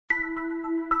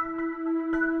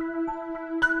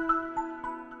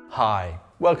Hi,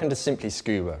 welcome to Simply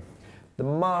Scuba, the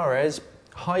Mares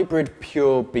Hybrid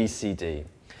Pure BCD.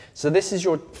 So this is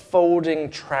your folding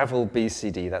travel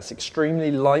BCD that's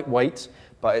extremely lightweight,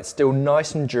 but it's still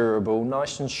nice and durable,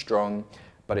 nice and strong,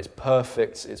 but it's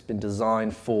perfect. It's been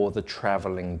designed for the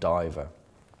traveling diver.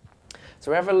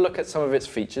 So we have a look at some of its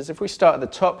features. If we start at the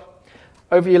top,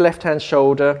 over your left-hand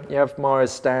shoulder, you have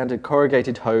Mares standard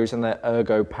corrugated hose and their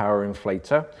ergo power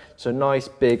inflator. So nice,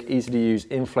 big, easy to use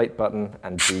inflate button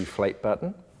and deflate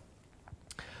button.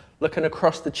 Looking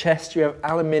across the chest, you have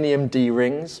aluminium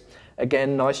D-rings.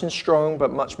 Again, nice and strong,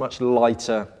 but much, much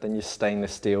lighter than your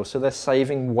stainless steel. So they're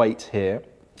saving weight here.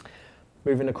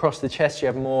 Moving across the chest, you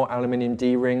have more aluminium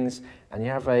D-rings, and you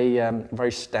have a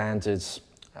very standard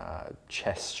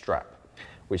chest strap,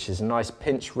 which is a nice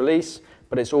pinch release,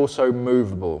 but it's also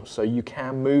movable. So you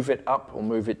can move it up or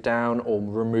move it down or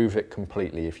remove it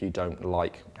completely if you don't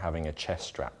like having a chest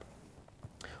strap.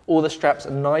 All the straps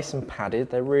are nice and padded.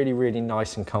 They're really, really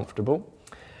nice and comfortable.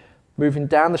 Moving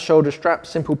down the shoulder strap,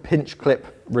 simple pinch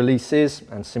clip releases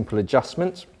and simple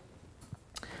adjustments.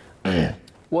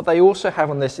 What they also have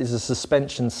on this is a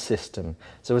suspension system.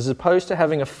 So as opposed to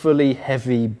having a fully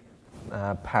heavy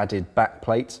padded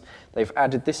backplate, they've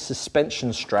added this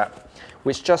suspension strap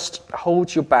which just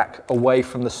holds your back away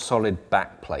from the solid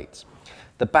backplate.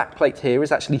 The backplate here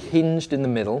is actually hinged in the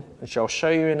middle, which I'll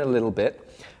show you in a little bit,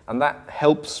 and that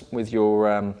helps with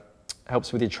your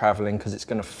traveling because it's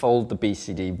going to fold the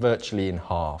BCD virtually in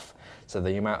half, so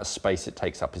the amount of space it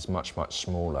takes up is much, much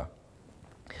smaller.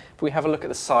 If we have a look at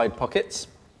the side pockets,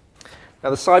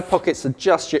 now the side pockets are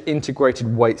just your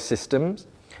integrated weight systems,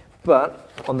 but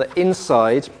on the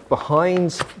inside,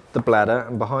 behind the bladder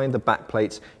and behind the back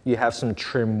plates, you have some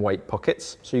trim weight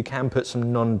pockets, so you can put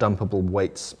some non-dumpable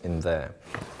weights in there.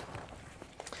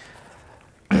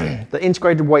 The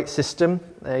integrated weight system,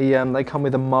 they come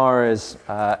with a Mares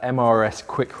MRS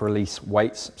quick release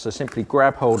weights, so simply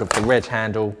grab hold of the red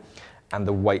handle and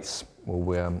the weights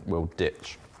will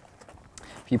ditch.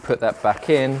 If you put that back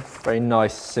in, very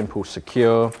nice, simple,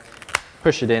 secure.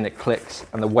 Push it in, it clicks,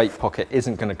 and the weight pocket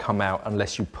isn't going to come out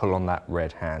unless you pull on that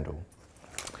red handle.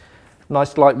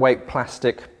 Nice lightweight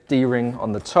plastic D-ring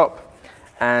on the top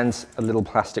and a little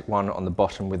plastic one on the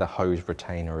bottom with a hose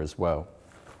retainer as well.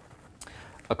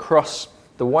 Across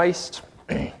the waist,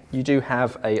 you do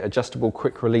have a adjustable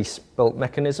quick release belt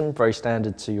mechanism, very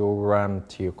standard to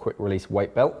your quick release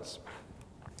weight belts.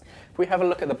 If we have a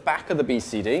look at the back of the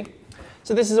BCD,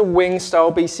 so this is a wing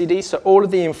style BCD, so all of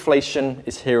the inflation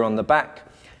is here on the back,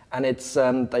 and it's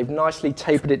they've nicely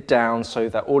tapered it down so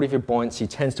that all of your buoyancy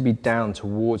tends to be down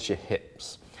towards your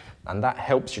hips, and that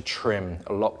helps you trim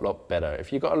a lot better.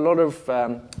 If you've got a lot of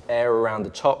air around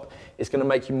the top, it's going to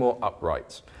make you more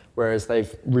upright, whereas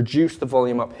they've reduced the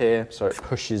volume up here so it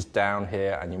pushes down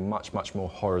here and you're much more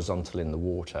horizontal in the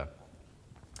water.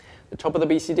 The top of the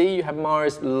BCD, you have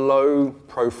Mares low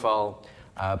profile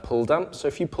pull dump. So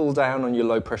if you pull down on your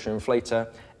low pressure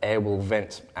inflator, air will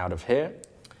vent out of here.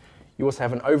 You also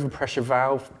have an overpressure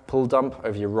valve pull dump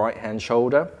over your right hand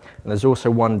shoulder, and there's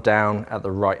also one down at the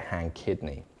right hand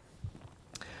kidney.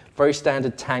 Very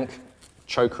standard tank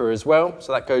choker as well,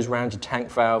 so that goes around your tank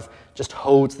valve, just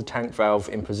holds the tank valve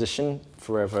in position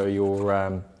forever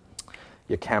your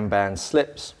cam band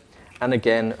slips, and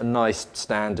again a nice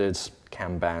standard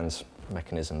cam bands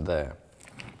mechanism there.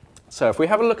 So if we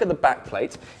have a look at the back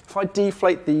plate, if I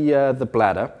deflate the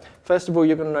bladder, first of all,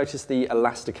 you're going to notice the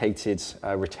elasticated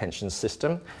retention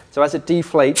system. So as it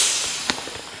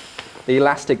deflates, the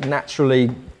elastic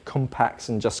naturally compacts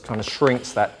and just kind of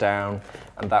shrinks that down,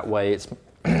 and that way it's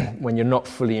when you're not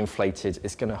fully inflated,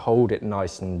 it's going to hold it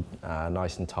nice and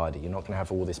tidy. You're not going to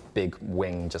have all this big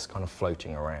wing just kind of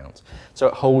floating around. So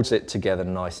it holds it together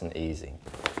nice and easy.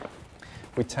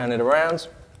 We turn it around.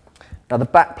 Now the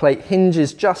back plate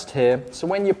hinges just here, so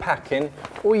when you're packing,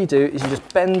 all you do is you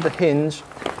just bend the hinge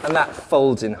and that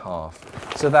folds in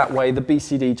half. So that way the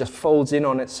BCD just folds in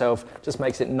on itself, just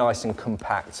makes it nice and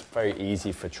compact, very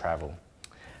easy for travel.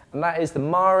 And that is the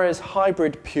Mares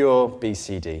Hybrid Pure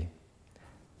BCD.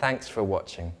 Thanks for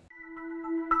watching.